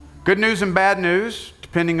Good news and bad news,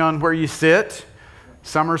 depending on where you sit.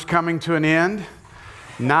 Summer's coming to an end.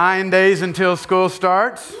 9 days until school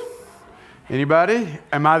starts. Anybody?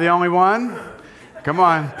 Am I the only one? Come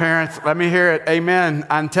on, parents, let me hear it. Amen.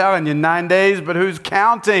 I'm telling you, 9 days, but who's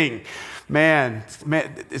counting? Man,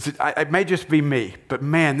 it may just be me, but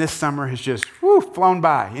man, this summer has just flown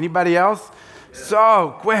by. Anybody else?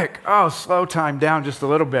 So quick. Oh, slow time down just a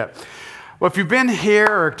little bit. Well, if you've been here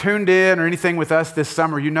or tuned in or anything with us this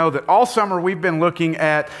summer, you know that all summer we've been looking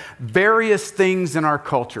at various things in our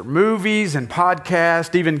culture, movies and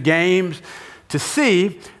podcasts, even games, to see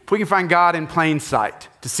if we can find God in plain sight,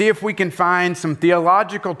 to see if we can find some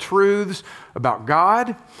theological truths about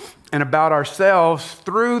God and about ourselves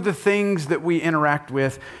through the things that we interact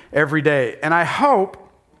with every day. And I hope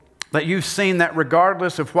that you've seen that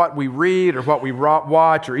regardless of what we read or what we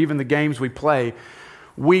watch or even the games we play,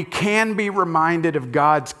 we can be reminded of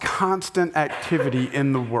God's constant activity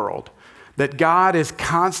in the world, that God is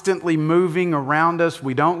constantly moving around us.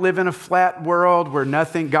 We don't live in a flat world where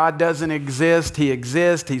God doesn't exist. He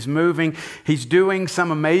exists, He's moving, He's doing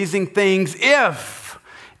some amazing things if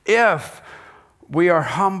we are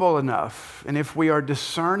humble enough and if we are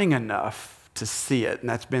discerning enough to see it. And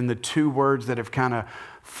that's been the two words that have kind of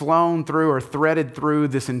flown through or threaded through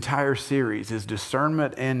this entire series, is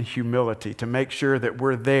discernment and humility, to make sure that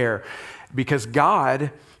we're there because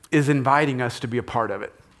God is inviting us to be a part of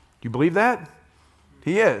it. You believe that?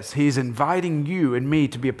 He is. He's inviting you and me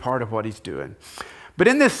to be a part of what He's doing. But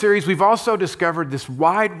in this series, we've also discovered this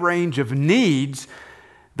wide range of needs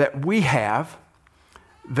that we have,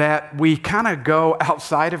 that we kind of go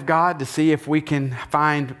outside of God to see if we can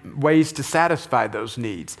find ways to satisfy those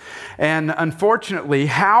needs. And unfortunately,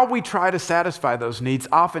 how we try to satisfy those needs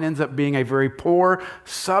often ends up being a very poor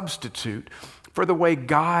substitute for the way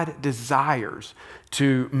God desires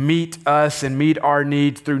to meet us and meet our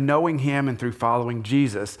needs through knowing Him and through following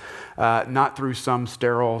Jesus, not through some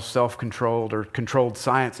sterile, self-controlled or controlled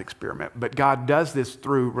science experiment. But God does this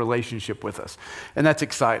through relationship with us, and that's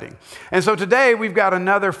exciting. And so today we've got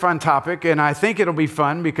another fun topic, and I think it'll be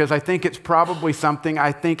fun because I think it's probably something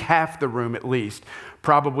I think half the room at least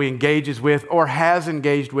probably engages with or has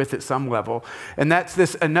engaged with at some level. And that's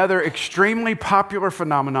this another extremely popular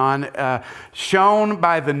phenomenon shown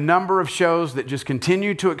by the number of shows that just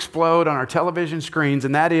continue to explode on our television screens,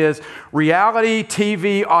 and that is reality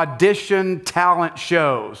TV audition talent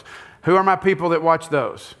shows. Who are my people that watch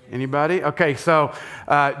those? Anybody? Okay, so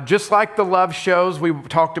just like the love shows we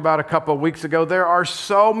talked about a couple of weeks ago, there are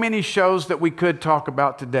so many shows that we could talk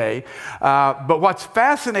about today. But what's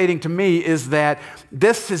fascinating to me is that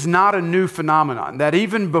this is not a new phenomenon, that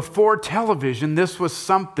even before television, this was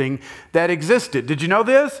something that existed. Did you know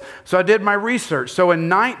this? So I did my research. So in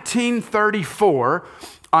 1934,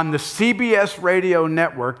 on the CBS radio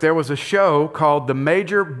network, there was a show called The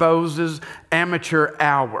Major Boze's Amateur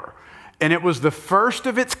Hour. And it was the first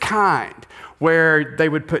of its kind where they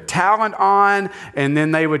would put talent on and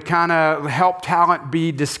then they would kind of help talent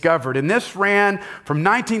be discovered. And this ran from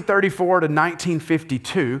 1934 to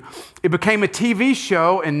 1952. It became a TV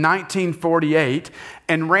show in 1948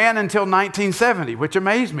 and ran until 1970, which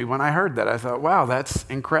amazed me when I heard that. I thought, wow, that's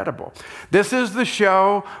incredible. This is the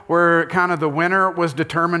show where kind of the winner was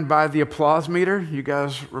determined by the applause meter. You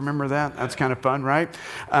guys remember that? That's kind of fun, right?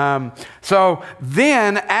 So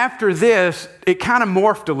then after this, it kind of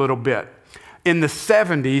morphed a little bit in the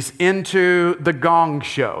 70s into the Gong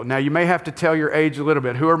Show. Now, you may have to tell your age a little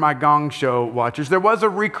bit. Who are my Gong Show watchers? There was a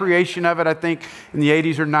recreation of it, I think, in the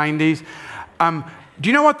 80s or 90s. Do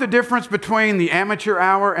you know what the difference between the amateur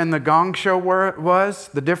hour and the Gong Show was?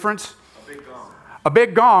 The difference? A big gong. A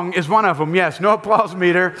big gong is one of them, yes. No applause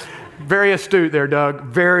meter. Very astute there, Doug.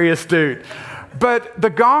 Very astute. But the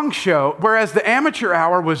Gong Show, whereas the amateur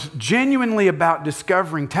hour was genuinely about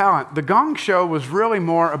discovering talent, the Gong Show was really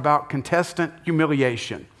more about contestant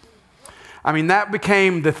humiliation. I mean, that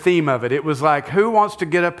became the theme of it. It was like, who wants to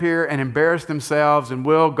get up here and embarrass themselves, and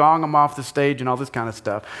we'll gong them off the stage and all this kind of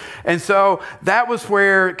stuff. And so that was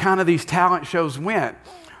where kind of these talent shows went.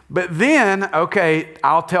 But then, okay,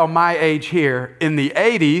 I'll tell my age here. In the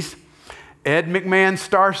 80s, Ed McMahon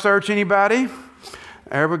Star Search, anybody?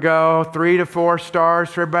 There we go, 3 to 4 stars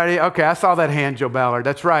for everybody. Okay, I saw that hand, Joe Ballard.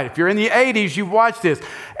 That's right. If you're in the 80s, you watch this.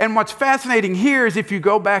 And what's fascinating here is if you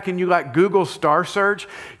go back and you Google Star Search,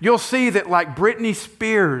 you'll see that Britney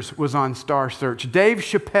Spears was on Star Search. Dave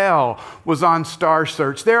Chappelle was on Star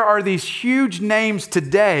Search. There are these huge names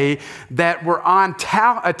today that were on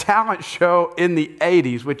a talent show in the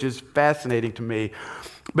 80s, which is fascinating to me.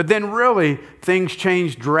 But then really, things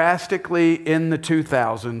changed drastically in the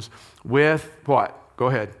 2000s with what? Go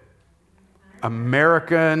ahead.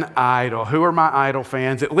 American Idol. Who are my Idol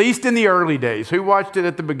fans? At least in the early days. Who watched it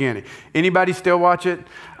at the beginning? Anybody still watch it?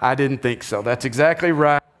 I didn't think so. That's exactly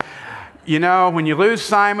right. You know, when you lose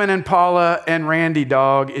Simon and Paula and Randy,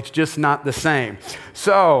 dog, it's just not the same.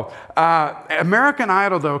 So, American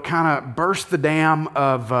Idol, though, kind of burst the dam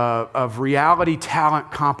of reality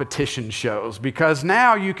talent competition shows, because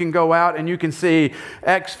now you can go out and you can see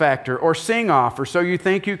X Factor or Sing Off or So You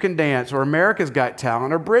Think You Can Dance or America's Got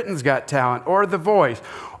Talent or Britain's Got Talent or The Voice.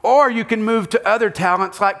 Or you can move to other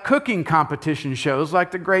talents like cooking competition shows like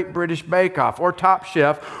the Great British Bake Off or Top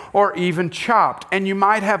Chef or even Chopped. And you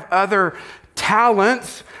might have other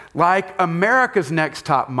talents like America's Next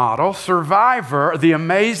Top Model, Survivor, The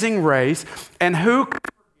Amazing Race, and who could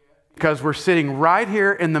forget, because we're sitting right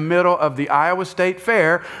here in the middle of the Iowa State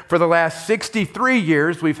Fair. For the last 63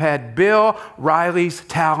 years, we've had Bill Riley's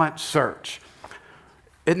Talent Search.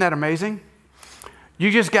 Isn't that amazing? You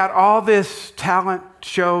just got all this talent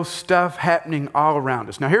show stuff happening all around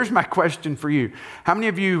us. Now, here's my question for you. How many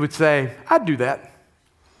of you would say, I'd do that?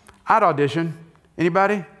 I'd audition.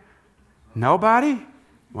 Anybody? Nobody?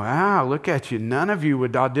 Wow, look at you. None of you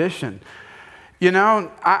would audition. You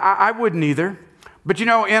know, I wouldn't either. But you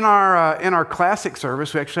know, in our classic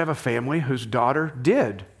service, we actually have a family whose daughter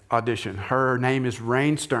did audition. Her name is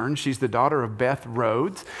Rain Stern. She's the daughter of Beth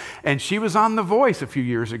Rhodes, and she was on The Voice a few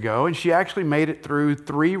years ago, and she actually made it through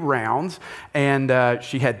 3 rounds, and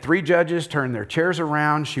she had 3 judges turn their chairs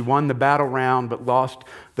around. She won the battle round, but lost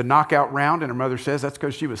the knockout round, and her mother says that's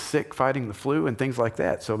because she was sick fighting the flu and things like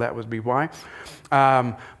that, so that would be why.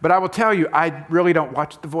 But I will tell you, I really don't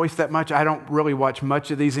watch The Voice that much. I don't really watch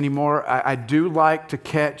much of these anymore. I do like to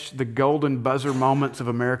catch the golden buzzer moments of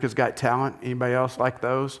America's Got Talent. Anybody else like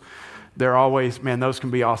those? They're always, man, those can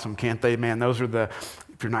be awesome, can't they? Man, those are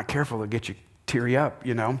if you're not careful, they'll get you teary up,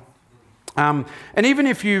 you know? And even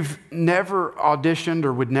if you've never auditioned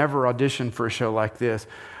or would never audition for a show like this,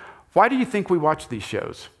 why do you think we watch these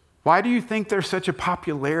shows? Why do you think there's such a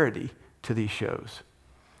popularity to these shows?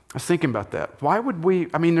 I was thinking about that. Why would we?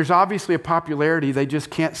 I mean, there's obviously a popularity. They just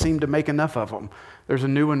can't seem to make enough of them. There's a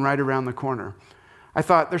new one right around the corner. I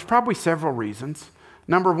thought there's probably several reasons.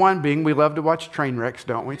 Number one being we love to watch train wrecks,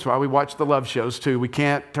 don't we? It's why we watch the love shows too. We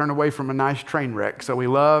can't turn away from a nice train wreck. So we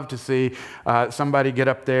love to see somebody get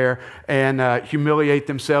up there and humiliate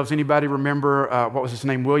themselves. Anybody remember, what was his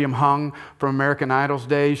name? William Hung from American Idol's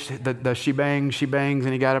days, the she bangs,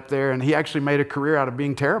 and he got up there and he actually made a career out of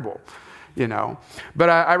being terrible. You know, but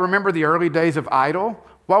I remember the early days of Idol.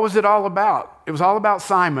 What was it all about? It was all about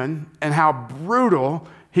Simon and how brutal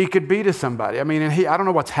he could be to somebody. I mean, and I don't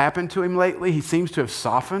know what's happened to him lately. He seems to have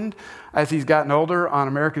softened as he's gotten older on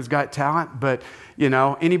America's Got Talent. But, you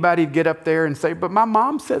know, anybody'd get up there and say, but my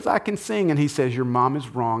mom says I can sing. And he says, your mom is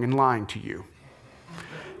wrong and lying to you.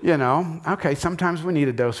 You know, okay, sometimes we need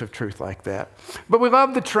a dose of truth like that. But we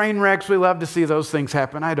love the train wrecks. We love to see those things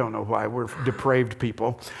happen. I don't know why. We're depraved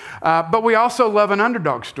people. But we also love an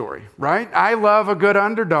underdog story, right? I love a good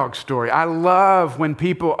underdog story. I love when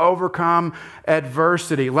people overcome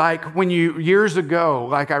adversity. Like when years ago,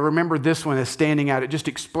 like I remember this one as standing out. It just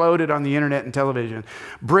exploded on the internet and television.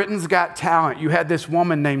 Britain's Got Talent. You had this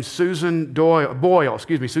woman named Susan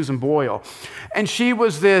Boyle. And she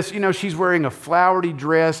was this, you know, she's wearing a flowery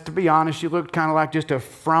dress. To be honest, she looked kind of like just a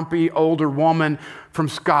frumpy older woman from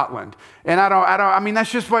Scotland. And I mean, that's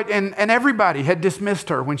just what, and everybody had dismissed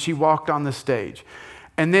her when she walked on the stage.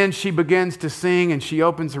 And then she begins to sing and she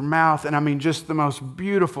opens her mouth. And I mean, just the most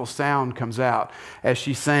beautiful sound comes out as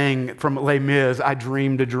she sang from Les Mis, I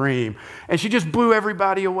Dreamed a Dream. And she just blew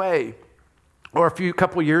everybody away. Or a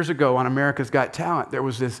couple years ago on America's Got Talent, there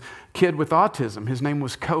was this kid with autism. His name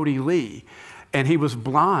was Cody Lee. And he was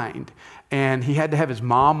blind. And he had to have his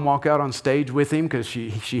mom walk out on stage with him because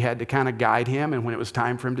she had to kind of guide him. And when it was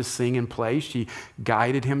time for him to sing and play, she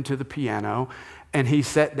guided him to the piano. And he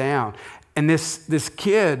sat down. And this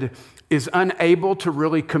kid is unable to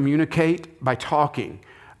really communicate by talking.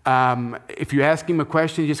 If you ask him a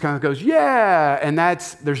question, he just kind of goes, yeah. And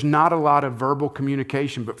there's not a lot of verbal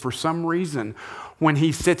communication. But for some reason, when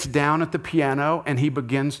he sits down at the piano and he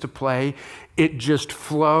begins to play, it just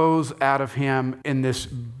flows out of him in this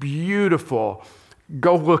beautiful,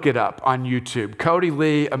 go look it up on YouTube. Cody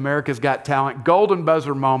Lee, America's Got Talent, golden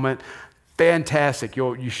buzzer moment. Fantastic.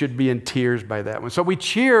 You should be in tears by that one. So we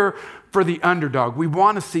cheer for the underdog. We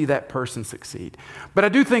want to see that person succeed. But I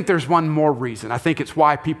do think there's one more reason. I think it's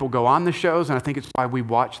why people go on the shows, and I think it's why we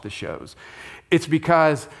watch the shows. It's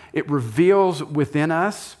because it reveals within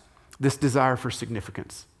us this desire for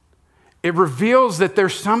significance. It reveals that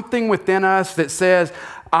there's something within us that says,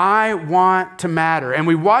 I want to matter. And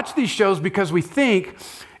we watch these shows because we think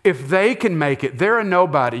If they can make it, they're a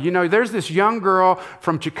nobody. You know, there's this young girl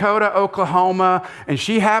from Chakota, Oklahoma, and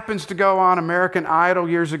she happens to go on American Idol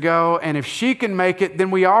years ago, and if she can make it, then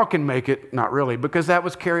we all can make it. Not really, because that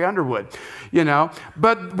was Carrie Underwood, you know.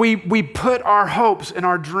 But we put our hopes and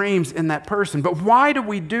our dreams in that person. But why do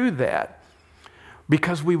we do that?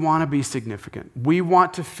 Because we want to be significant. We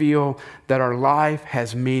want to feel that our life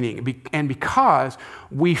has meaning. And because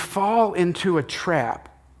we fall into a trap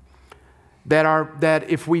that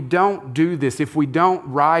if we don't do this, if we don't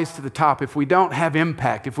rise to the top, if we don't have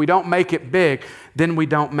impact, if we don't make it big, then we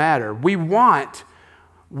don't matter. We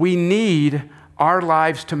need our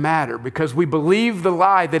lives to matter because we believe the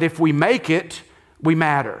lie that if we make it, we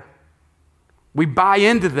matter. We buy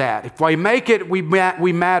into that. If I make it, we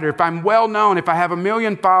matter. If I'm well known, if I have 1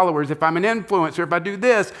 million followers, if I'm an influencer, if I do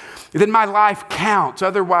this, then my life counts.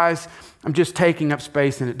 Otherwise, I'm just taking up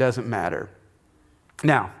space and it doesn't matter.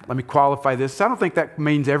 Now, let me qualify this. I don't think that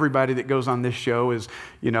means everybody that goes on this show is,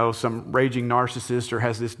 you know, some raging narcissist or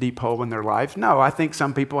has this deep hole in their lives. No, I think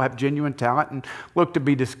some people have genuine talent and look to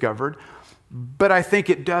be discovered. But I think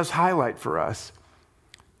it does highlight for us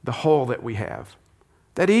the hole that we have,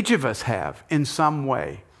 that each of us have in some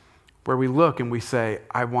way, where we look and we say,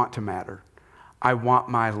 I want to matter. I want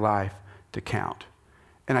my life to count.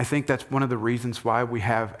 And I think that's one of the reasons why we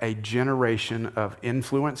have a generation of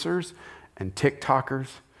influencers and TikTokers.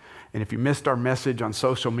 And if you missed our message on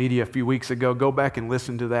social media a few weeks ago, go back and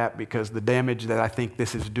listen to that because the damage that I think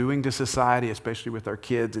this is doing to society, especially with our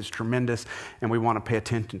kids, is tremendous, and we want to pay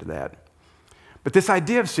attention to that. But this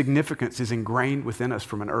idea of significance is ingrained within us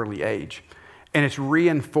from an early age, and it's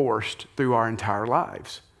reinforced through our entire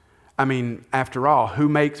lives. I mean, after all,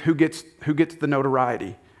 who gets the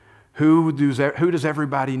notoriety? Who does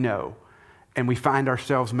everybody know? And we find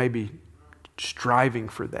ourselves maybe striving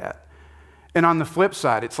for that. And on the flip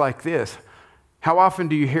side, it's like this. How often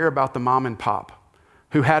do you hear about the mom and pop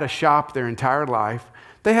who had a shop their entire life?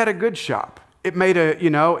 They had a good shop. It met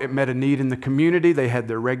a need in the community. They had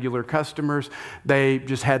their regular customers. They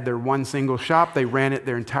just had their one single shop. They ran it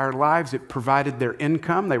their entire lives. It provided their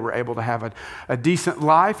income. They were able to have a decent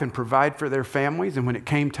life and provide for their families. And when it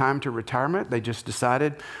came time to retirement, they just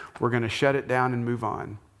decided, we're going to shut it down and move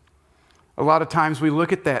on. A lot of times we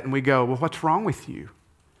look at that and we go, well, what's wrong with you?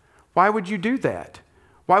 Why would you do that?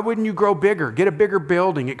 Why wouldn't you grow bigger, get a bigger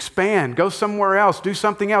building, expand, go somewhere else, do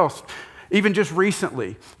something else? Even just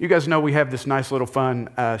recently, you guys know we have this nice little fun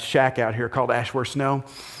shack out here called Ashworth Snow.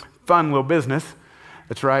 Fun little business.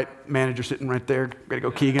 That's right, manager sitting right there. Way to go,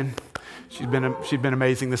 Keegan. She's been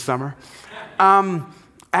amazing this summer.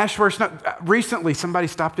 Ashworth Snow. Recently, somebody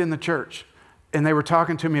stopped in the church, and they were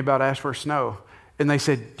talking to me about Ashworth Snow, and they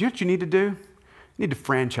said, "Do you know what you need to do? You need to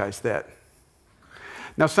franchise that."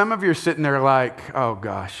 Now, some of you are sitting there like, oh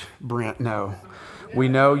gosh, Brent, no. We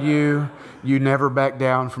know you. You never back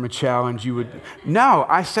down from a challenge. No,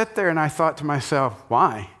 I sat there and I thought to myself,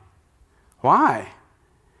 why? Why?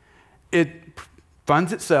 It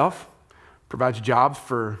funds itself, provides jobs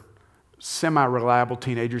for semi-reliable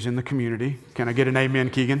teenagers in the community. Can I get an amen,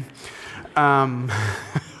 Keegan?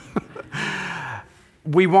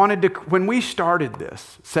 When we started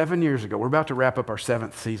this 7 years ago, we're about to wrap up our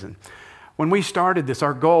 7th season. When we started this,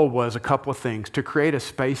 our goal was a couple of things: to create a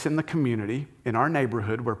space in the community, in our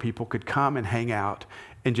neighborhood, where people could come and hang out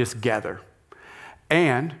and just gather.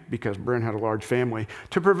 And, because Brent had a large family,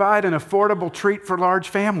 to provide an affordable treat for large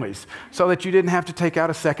families so that you didn't have to take out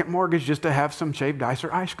a second mortgage just to have some shaved ice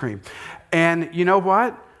or ice cream. And you know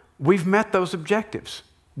what? We've met those objectives.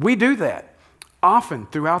 We do that. Often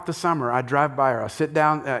throughout the summer, I drive by or I sit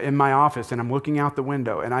down in my office and I'm looking out the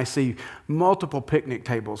window and I see multiple picnic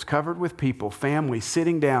tables covered with people, families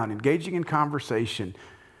sitting down, engaging in conversation.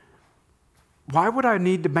 Why would I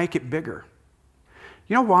need to make it bigger?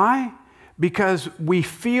 You know why? Because we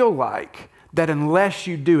feel like that unless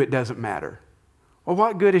you do, it doesn't matter. Well,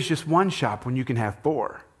 what good is just one shop when you can have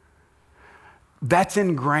 4? That's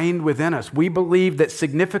ingrained within us. We believe that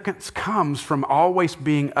significance comes from always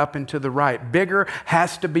being up and to the right. Bigger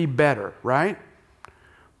has to be better, right?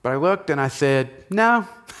 But I looked and I said, no,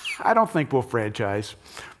 I don't think we'll franchise,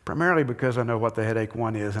 primarily because I know what the headache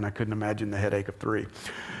 1 is and I couldn't imagine the headache of 3.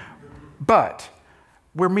 But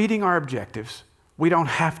we're meeting our objectives. We don't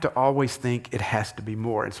have to always think it has to be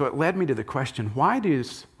more. And so it led me to the question, why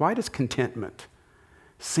does contentment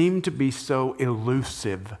seem to be so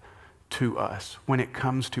elusive to us when it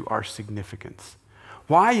comes to our significance?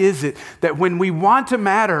 Why is it that when we want to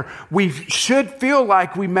matter, we should feel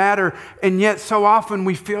like we matter, and yet so often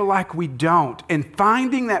we feel like we don't? And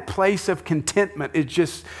finding that place of contentment is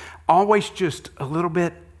just always just a little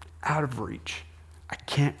bit out of reach. I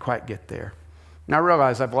can't quite get there. Now, I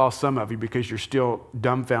realize I've lost some of you because you're still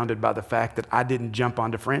dumbfounded by the fact that I didn't jump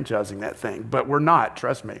onto franchising that thing, but we're not,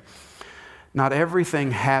 trust me. Not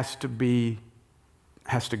everything has to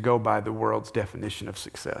go by the world's definition of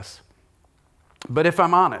success. But if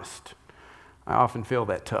I'm honest, I often feel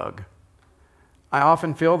that tug.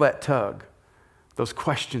 Those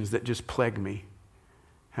questions that just plague me.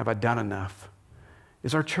 Have I done enough?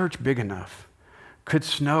 Is our church big enough? Could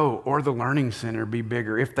Snow or the Learning Center be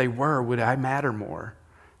bigger? If they were, would I matter more?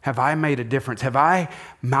 Have I made a difference? My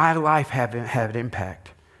life had an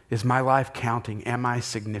impact? Is my life counting? Am I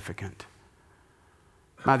significant?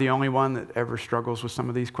 Am I the only one that ever struggles with some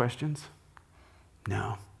of these questions?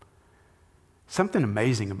 No. Something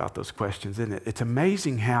amazing about those questions, isn't it? It's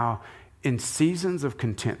amazing how in seasons of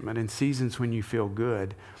contentment, in seasons when you feel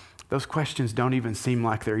good, those questions don't even seem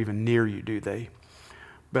like they're even near you, do they?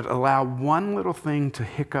 But allow one little thing to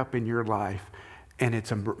hiccup in your life, and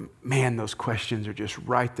those questions are just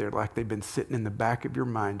right there, like they've been sitting in the back of your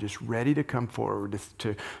mind, just ready to come forward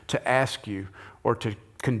to ask you or to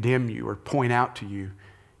condemn you or point out to you,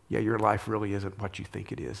 yeah, your life really isn't what you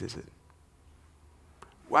think it is it?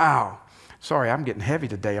 Wow. Sorry, I'm getting heavy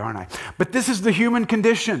today, aren't I? But this is the human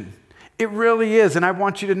condition. It really is. And I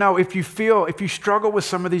want you to know, if you struggle with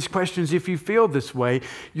some of these questions, if you feel this way,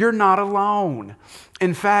 you're not alone.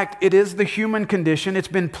 In fact, it is the human condition. It's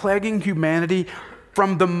been plaguing humanity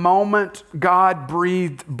from the moment God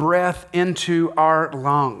breathed breath into our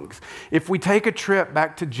lungs. If we take a trip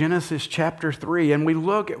back to Genesis chapter 3 and we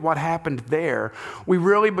look at what happened there, we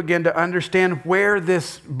really begin to understand where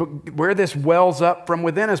this wells up from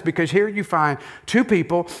within us, because here you find two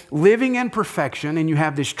people living in perfection, and you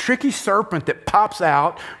have this tricky serpent that pops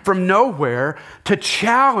out from nowhere to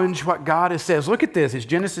challenge what God has says. Look at this. It's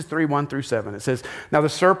Genesis 3, 1 through 7. It says, "Now the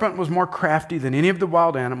serpent was more crafty than any of the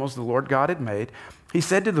wild animals the Lord God had made. He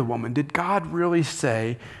said to the woman, 'Did God really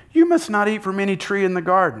say, you must not eat from any tree in the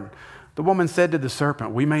garden?' The woman said to the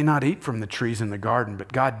serpent, 'We may not eat from the trees in the garden,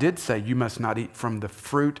 but God did say, you must not eat from the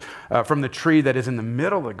fruit, from the tree that is in the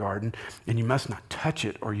middle of the garden, and you must not touch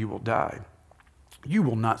it or you will die.' 'You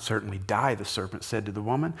will not certainly die,' the serpent said to the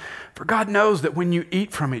woman, 'for God knows that when you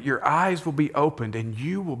eat from it, your eyes will be opened and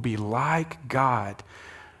you will be like God.'"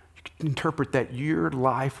 You can interpret that your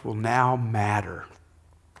life will now matter.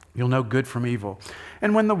 You'll know good from evil.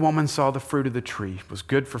 "And when the woman saw the fruit of the tree was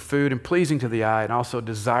good for food and pleasing to the eye and also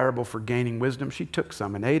desirable for gaining wisdom, she took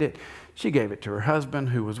some and ate it. She gave it to her husband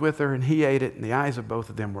who was with her, and he ate it, and the eyes of both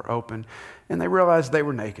of them were opened, and they realized they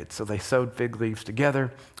were naked. So they sewed fig leaves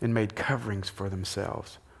together and made coverings for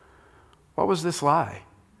themselves." What was this lie?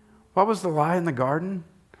 What was the lie in the garden?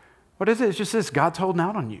 What is it? It's just this: God's holding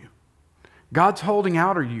out on you. God's holding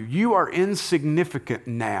out on you. You are insignificant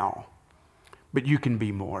now, but you can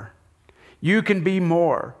be more. You can be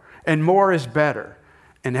more, and more is better.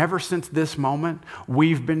 And ever since this moment,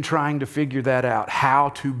 we've been trying to figure that out, how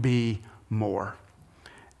to be more.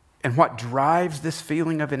 And what drives this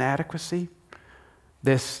feeling of inadequacy,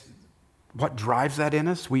 what drives that in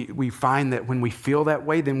us, we find that when we feel that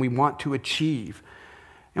way, then we want to achieve.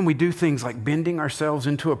 And we do things like bending ourselves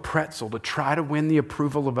into a pretzel to try to win the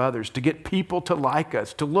approval of others, to get people to like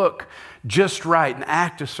us, to look just right and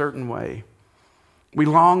act a certain way. We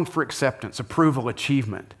long for acceptance, approval,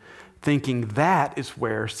 achievement, thinking that is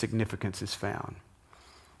where significance is found.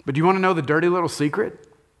 But do you want to know the dirty little secret?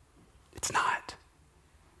 It's not.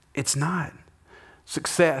 It's not.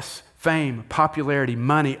 Success, fame, popularity,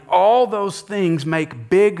 money, all those things make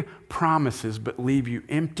big promises but leave you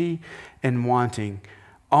empty and wanting.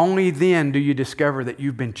 Only then do you discover that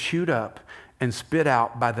you've been chewed up and spit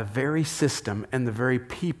out by the very system and the very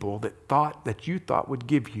people that you thought would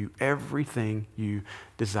give you everything you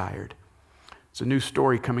desired. It's a new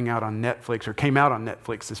story came out on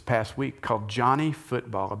Netflix this past week called Johnny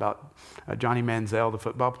Football, about Johnny Manziel, the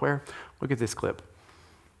football player. Look at this clip.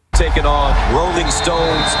 Taking on Rolling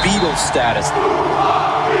Stones Beatles status.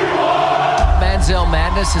 Manziel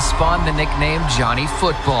Madness has spawned the nickname Johnny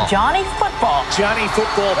Football. Johnny Football. Johnny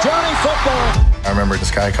Football. Johnny Football. I remember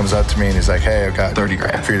this guy comes up to me and he's like, "Hey, I've got 30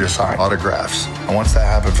 grand for you to sign autographs." And once that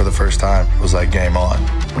happened for the first time, it was like game on.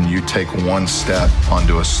 When you take one step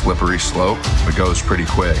onto a slippery slope, it goes pretty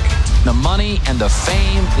quick. The money and the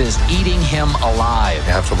fame is eating him alive.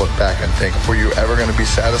 You have to look back and think, were you ever going to be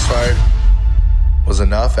satisfied? Was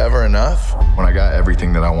enough ever enough? When I got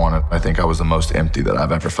everything that I wanted, I think I was the most empty that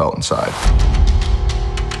I've ever felt inside.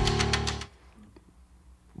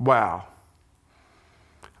 Wow.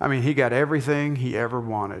 I mean, he got everything he ever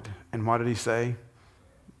wanted. And what did he say?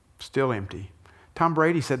 Still empty. Tom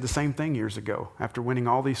Brady said the same thing years ago after winning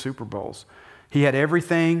all these Super Bowls. He had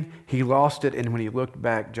everything, he lost it, and when he looked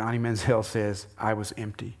back, Johnny Manziel says, I was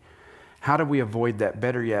empty. How do we avoid that?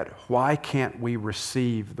 Better yet, why can't we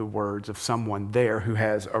receive the words of someone there who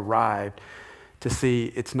has arrived to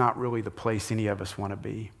see it's not really the place any of us want to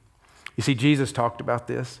be? You see, Jesus talked about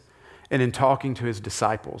this, and in talking to his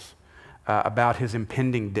disciples about his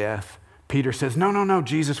impending death, Peter says, no,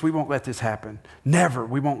 Jesus, we won't let this happen. Never,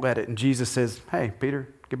 we won't let it. And Jesus says, hey, Peter,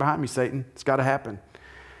 get behind me, Satan. It's got to happen.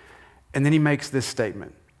 And then he makes this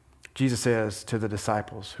statement. Jesus says to the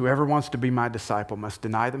disciples, whoever wants to be my disciple must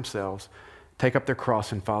deny themselves, take up their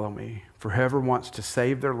cross and follow me. For whoever wants to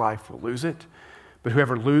save their life will lose it, but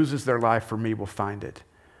whoever loses their life for me will find it.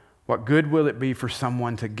 What good will it be for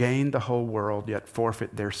someone to gain the whole world yet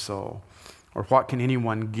forfeit their soul? Or what can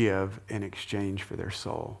anyone give in exchange for their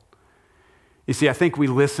soul? You see, I think we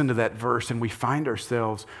listen to that verse and we find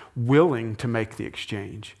ourselves willing to make the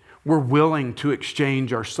exchange. We're willing to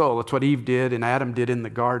exchange our soul. That's what Eve did and Adam did in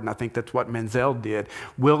the garden. I think that's what Manziel did.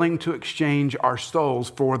 Willing to exchange our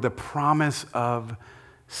souls for the promise of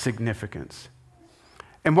significance.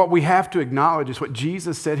 And what we have to acknowledge is what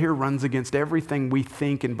Jesus said here runs against everything we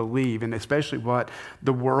think and believe, and especially what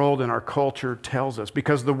the world and our culture tells us.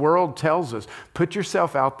 Because the world tells us, put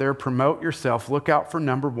yourself out there, promote yourself, look out for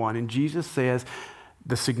number one. And Jesus says,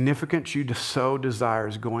 the significance you so desire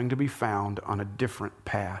is going to be found on a different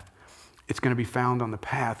path. It's going to be found on the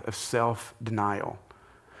path of self-denial.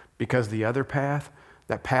 Because the other path,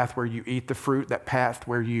 that path where you eat the fruit, that path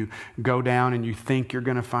where you go down and you think you're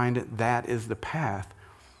going to find it, that is the path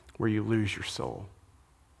where you lose your soul.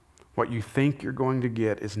 What you think you're going to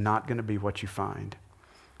get is not going to be what you find.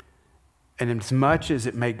 And as much as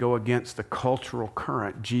it may go against the cultural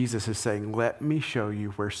current, Jesus is saying, let me show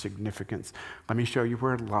you where significance, let me show you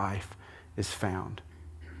where life is found.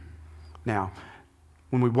 Now,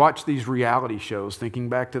 when we watch these reality shows, thinking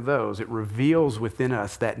back to those, it reveals within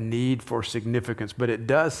us that need for significance, but it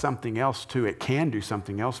does something else too. It can do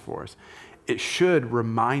something else for us. It should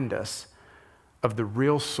remind us of the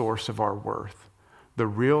real source of our worth, the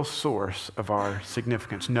real source of our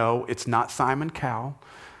significance. No, it's not Simon Cowell.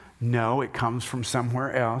 No, it comes from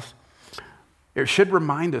somewhere else. It should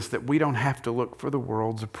remind us that we don't have to look for the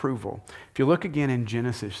world's approval. If you look again in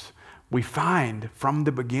Genesis, we find from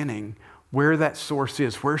the beginning where that source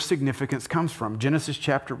is, where significance comes from. Genesis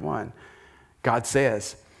chapter 1, God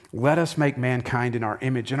says, let us make mankind in our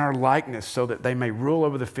image, in our likeness, so that they may rule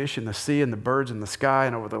over the fish in the sea and the birds in the sky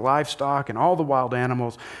and over the livestock and all the wild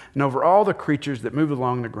animals and over all the creatures that move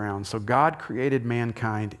along the ground. So God created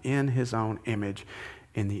mankind in his own image.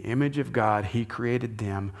 In the image of God, he created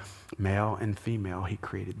them, male and female, he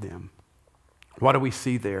created them. What do we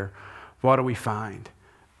see there? What do we find?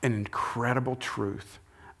 An incredible truth.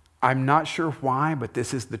 I'm not sure why, but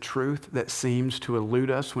this is the truth that seems to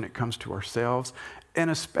elude us when it comes to ourselves, and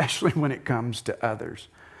especially when it comes to others.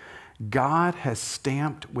 God has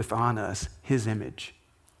stamped within us his image.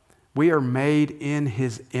 We are made in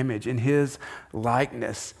his image, in his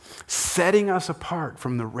likeness, setting us apart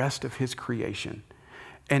from the rest of his creation.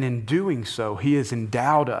 And in doing so, he has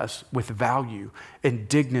endowed us with value and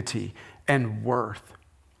dignity and worth.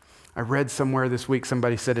 I read somewhere this week,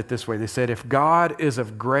 somebody said it this way. They said, if God is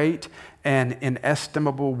of great and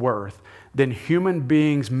inestimable worth, then human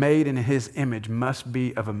beings made in his image must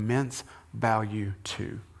be of immense value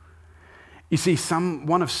too. You see,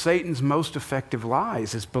 one of Satan's most effective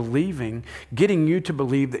lies is getting you to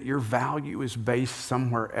believe that your value is based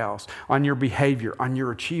somewhere else, on your behavior, on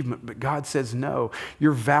your achievement. But God says, no,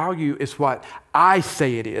 your value is what I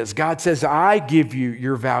say it is. God says, I give you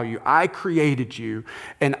your value. I created you,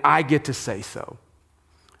 and I get to say so.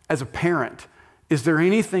 As a parent, is there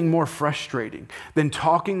anything more frustrating than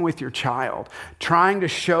talking with your child, trying to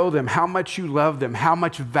show them how much you love them, how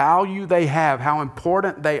much value they have, how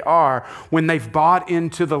important they are when they've bought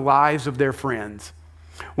into the lies of their friends?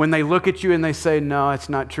 When they look at you and they say, no, it's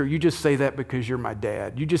not true. You just say that because you're my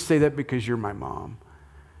dad. You just say that because you're my mom.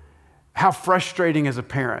 How frustrating as a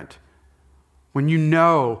parent when you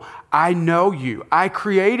know, I know you, I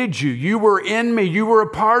created you, you were in me, you were a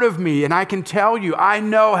part of me, and I can tell you, I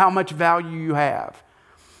know how much value you have.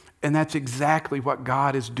 And that's exactly what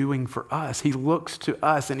God is doing for us. He looks to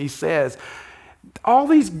us and he says, all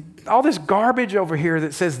this garbage over here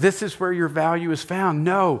that says this is where your value is found.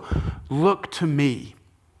 No, look to me.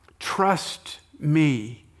 Trust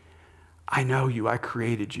me. I know you, I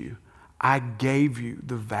created you. I gave you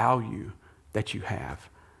the value that you have.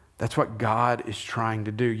 That's what God is trying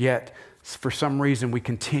to do. Yet, for some reason, we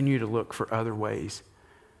continue to look for other ways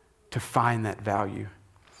to find that value.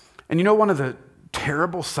 And you know, one of the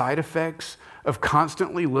terrible side effects of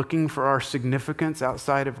constantly looking for our significance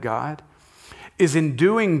outside of God is in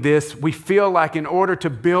doing this, we feel like in order to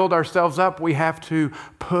build ourselves up, we have to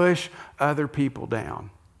push other people down.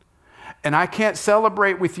 And I can't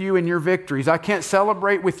celebrate with you in your victories. I can't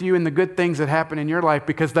celebrate with you in the good things that happen in your life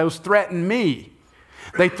because those threaten me.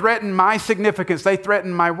 They threaten my significance. They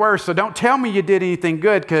threaten my worth. So don't tell me you did anything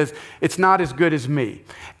good because it's not as good as me.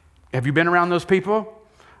 Have you been around those people?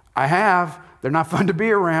 I have. They're not fun to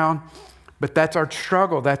be around. But that's our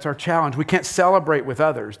struggle. That's our challenge. We can't celebrate with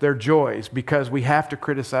others, their joys, because we have to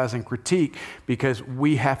criticize and critique because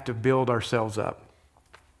we have to build ourselves up.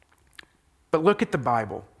 But look at the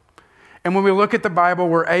Bible. And when we look at the Bible,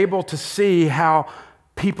 we're able to see how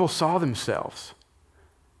people saw themselves.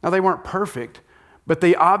 Now, they weren't perfect, but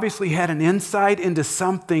they obviously had an insight into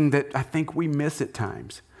something that I think we miss at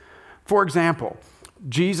times. For example,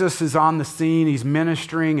 Jesus is on the scene, he's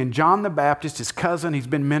ministering, and John the Baptist, his cousin, he's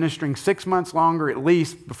been ministering 6 months longer at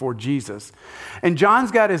least before Jesus. And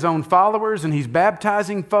John's got his own followers, and he's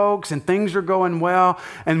baptizing folks, and things are going well.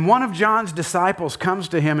 And one of John's disciples comes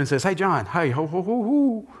to him and says, "Hey, John, hey, ho, ho, ho,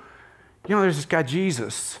 ho. You know, there's this guy,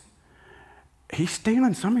 Jesus. He's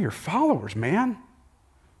stealing some of your followers, man."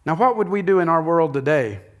 Now, what would we do in our world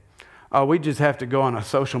today? We'd just have to go on a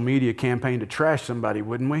social media campaign to trash somebody,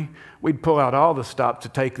 wouldn't we? We'd pull out all the stops to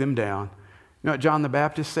take them down. You know what John the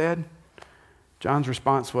Baptist said? John's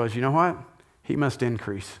response was, you know what? He must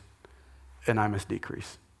increase, and I must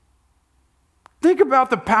decrease. Think about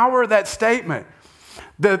the power of that statement.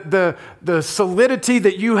 The solidity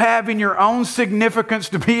that you have in your own significance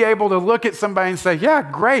to be able to look at somebody and say, yeah,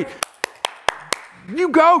 great. You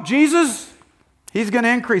go, Jesus. He's going to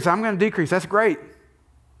increase. I'm going to decrease. That's great.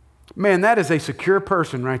 Man, that is a secure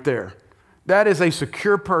person right there. That is a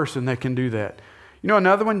secure person that can do that. You know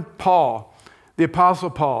another one? Paul, the Apostle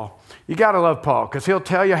Paul. You got to love Paul because he'll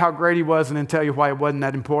tell you how great he was and then tell you why it wasn't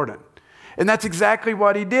that important. And that's exactly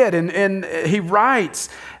what he did. And he writes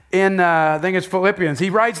in, I think it's Philippians, he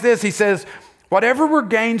writes this, he says, "Whatever were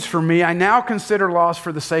gains for me, I now consider loss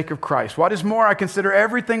for the sake of Christ. What is more, I consider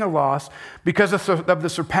everything a loss because of the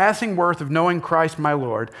surpassing worth of knowing Christ my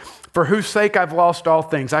Lord, for whose sake I've lost all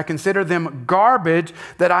things. I consider them garbage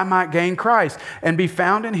that I might gain Christ and be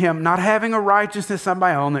found in him, not having a righteousness of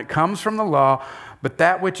my own that comes from the law, but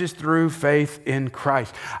that which is through faith in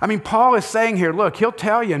Christ." I mean, Paul is saying here, look, he'll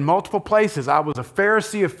tell you in multiple places, I was a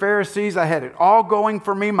Pharisee of Pharisees. I had it all going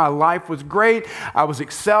for me. My life was great. I was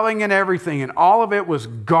excelling in everything, and all of it was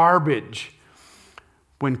garbage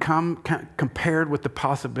when compared with the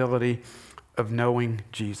possibility of knowing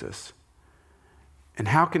Jesus. And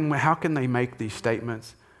how can they make these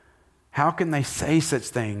statements? How can they say such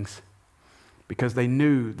things? Because they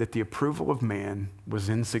knew that the approval of man was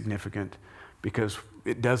insignificant, because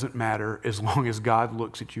it doesn't matter as long as God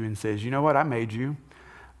looks at you and says, you know what, I made you,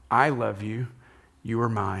 I love you, you are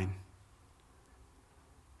mine.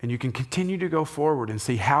 And you can continue to go forward and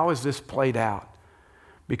see how is this played out,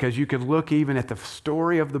 because you could look even at the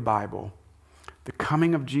story of the Bible, the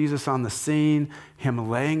coming of Jesus on the scene, him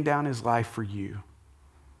laying down his life for you.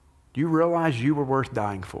 You realize you were worth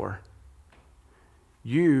dying for.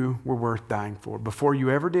 You were worth dying for. Before you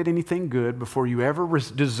ever did anything good, before you ever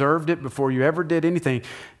deserved it, before you ever did anything,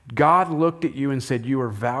 God looked at you and said, you are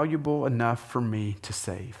valuable enough for me to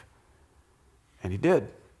save. And he did.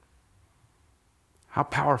 How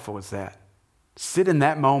powerful is that? Sit in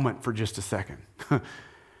that moment for just a second.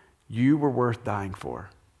 You were worth dying for.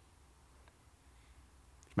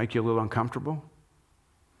 Make you a little uncomfortable?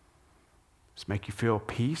 Does it make you feel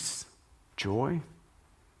peace, joy?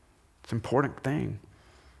 It's an important thing.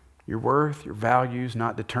 Your worth, your values,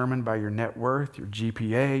 not determined by your net worth, your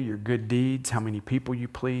GPA, your good deeds, how many people you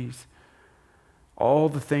please. All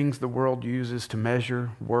the things the world uses to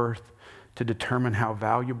measure worth, to determine how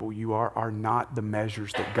valuable you are not the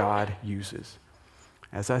measures that God uses.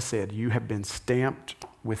 As I said, you have been stamped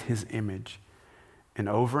with his image. And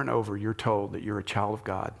over you're told that you're a child of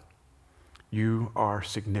God. You are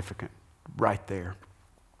significant right there.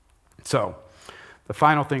 So, the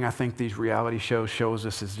final thing I think these reality shows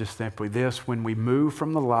us is just simply this. When we move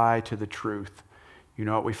from the lie to the truth, you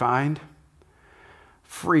know what we find?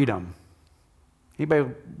 Freedom.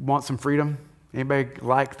 Anybody want some freedom? Anybody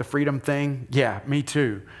like the freedom thing? Yeah, me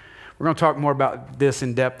too. We're going to talk more about this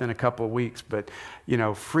in depth in a couple of weeks, but you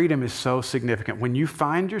know, freedom is so significant. When you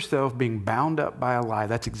find yourself being bound up by a lie,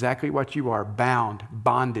 that's exactly what you are, bound,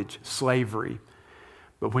 bondage, slavery.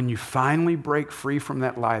 But when you finally break free from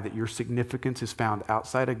that lie that your significance is found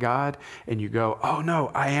outside of God and you go, oh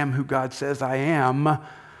no, I am who God says I am,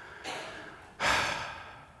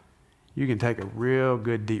 you can take a real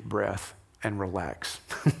good deep breath and relax.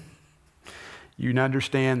 You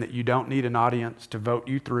understand that you don't need an audience to vote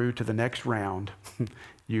you through to the next round.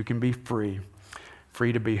 You can be free.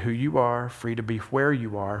 Free to be who you are, free to be where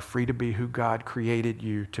you are, free to be who God created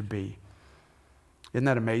you to be. Isn't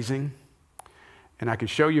that amazing? And I could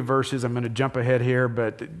show you verses. I'm going to jump ahead here,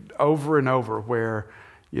 but over and over where,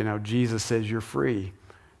 Jesus says you're free.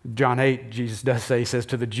 John 8, Jesus does say, he says,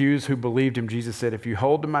 to the Jews who believed him, Jesus said, if you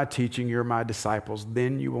hold to my teaching, you're my disciples.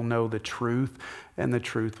 Then you will know the truth, and the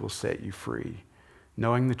truth will set you free.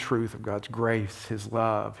 Knowing the truth of God's grace, his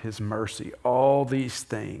love, his mercy, all these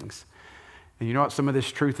things. And you know what some of this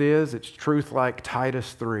truth is? It's truth like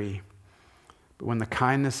Titus 3. But when the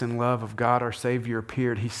kindness and love of God our Savior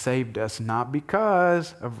appeared, he saved us not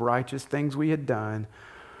because of righteous things we had done,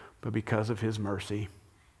 but because of his mercy.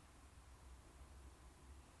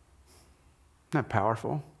 Isn't that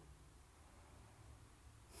powerful?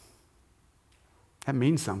 That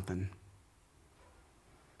means something.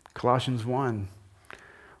 Colossians 1.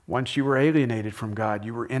 Once you were alienated from God,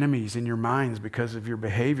 you were enemies in your minds because of your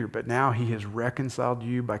behavior, but now he has reconciled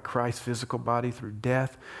you by Christ's physical body through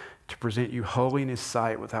death to present you holy in his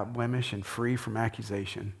sight without blemish and free from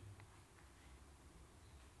accusation.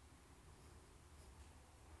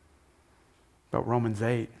 About Romans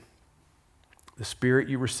 8. The Spirit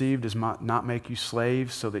you received does not make you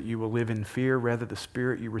slaves so that you will live in fear. Rather, the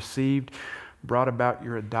Spirit you received brought about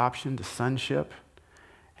your adoption to sonship.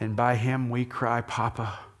 And by him we cry,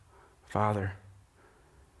 Papa, Father.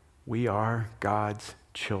 We are God's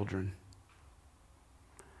children.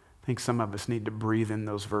 I think some of us need to breathe in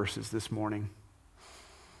those verses this morning.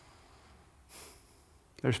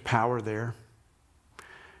 There's power there.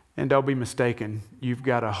 And don't be mistaken, you've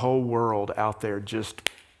got a whole world out there just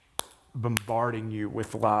bombarding you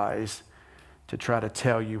with lies to try to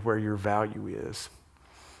tell you where your value is.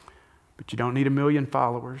 But you don't need 1 million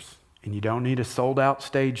followers, and you don't need a sold-out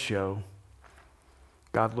stage show.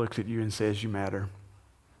 God looks at you and says, you matter.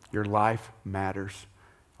 Your life matters.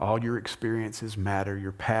 All your experiences matter.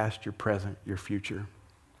 Your past, your present, your future.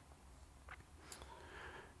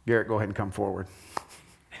 Garrett, go ahead and come forward.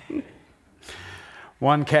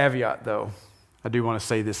 One caveat, though. I do want to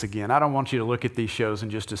say this again. I don't want you to look at these shows and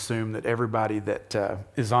just assume that everybody that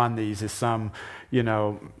is on these is some,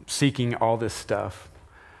 seeking all this stuff.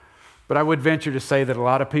 But I would venture to say that a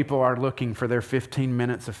lot of people are looking for their 15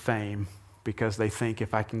 minutes of fame because they think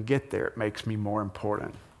if I can get there, it makes me more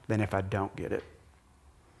important than if I don't get it.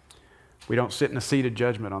 We don't sit in a seat of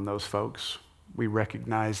judgment on those folks. We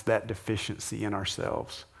recognize that deficiency in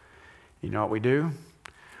ourselves. You know what we do?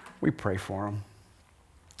 We pray for them.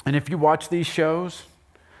 And if you watch these shows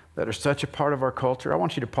that are such a part of our culture, I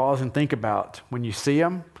want you to pause and think about when you see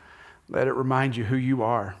them, let it remind you who you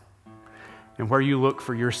are and where you look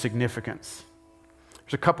for your significance.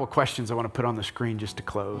 There's a couple of questions I want to put on the screen just to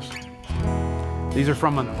close. These are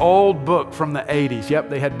from an old book from the 80s. Yep,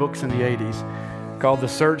 they had books in the 80s called The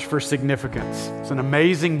Search for Significance. It's an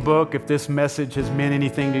amazing book. If this message has meant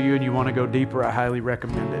anything to you and you want to go deeper, I highly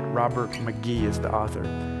recommend it. Robert McGee is the author.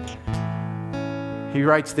 He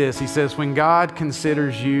writes this, he says, when God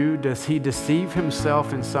considers you, does he deceive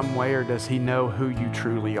himself in some way or does he know who you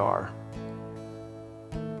truly are?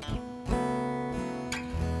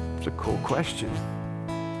 It's a cool question.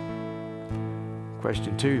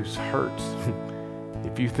 Question 2 hurts.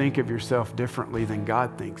 If you think of yourself differently than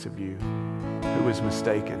God thinks of you, who is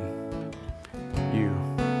mistaken? You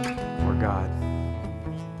or God?